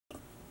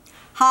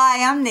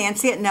Hi, I'm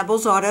Nancy at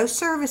Kneble's Auto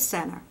Service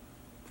Center.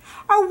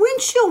 Our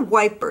windshield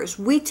wipers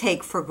we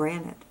take for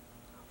granted.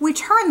 We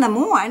turn them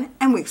on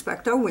and we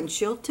expect our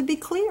windshield to be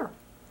clear.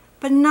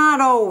 But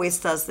not always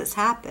does this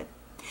happen,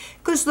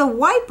 because the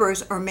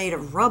wipers are made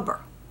of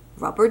rubber.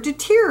 Rubber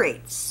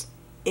deteriorates.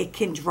 It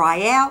can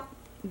dry out.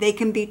 They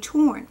can be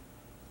torn.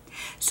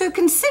 So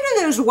consider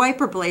those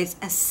wiper blades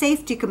a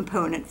safety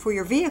component for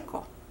your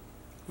vehicle.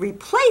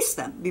 Replace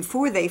them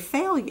before they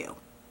fail you.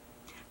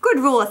 Good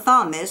rule of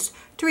thumb is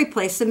to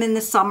replace them in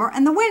the summer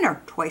and the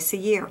winter, twice a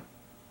year.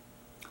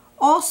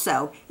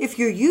 Also, if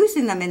you're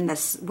using them in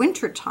the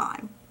winter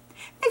time,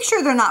 make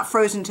sure they're not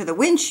frozen to the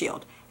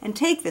windshield and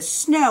take the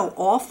snow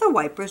off the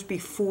wipers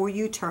before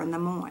you turn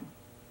them on.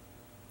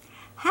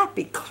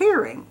 Happy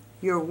clearing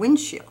your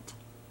windshield.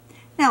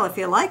 Now, if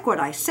you like what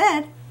I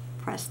said,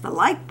 press the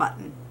like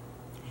button.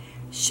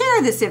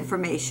 Share this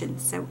information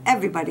so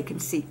everybody can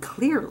see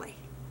clearly.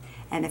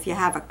 And if you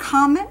have a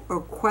comment or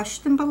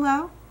question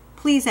below,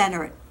 please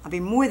enter it. I'll be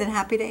more than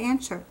happy to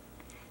answer.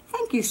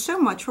 Thank you so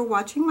much for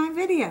watching my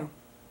video.